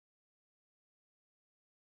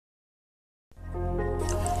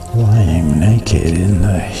Lying naked in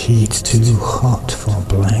the heat, too hot for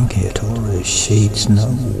blanket or a sheet.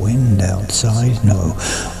 No wind outside, no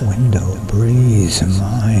window breeze,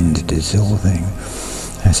 mind dissolving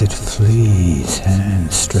as it flees.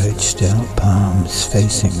 Hands stretched out, palms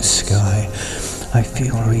facing sky. I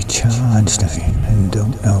feel recharged, I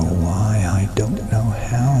don't know why, I don't know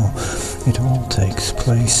how. It all takes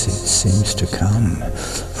place, it seems to come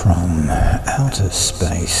from outer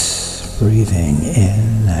space. Breathing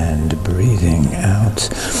in and breathing out,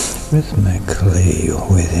 rhythmically,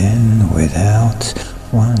 within, without.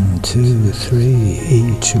 1, 2, 3,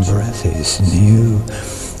 each breath is new,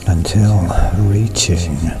 until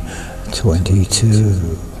reaching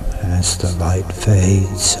 22. As the light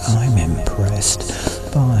fades, I'm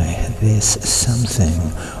impressed by this something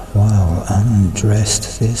while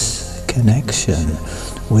undressed. This connection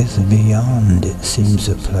with beyond, it seems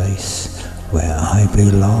a place where I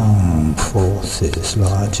belong. Forces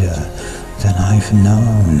larger than I've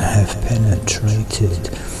known have penetrated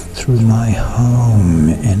through my home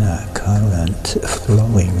in a current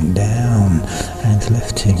flowing down and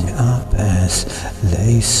lifting up as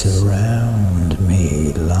they surround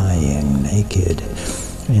me, lying naked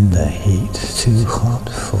in the heat, too hot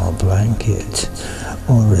for blanket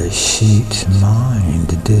or a sheet.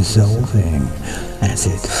 Mind dissolving as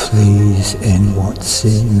it flees in what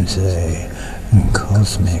seems a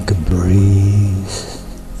cosmic breeze.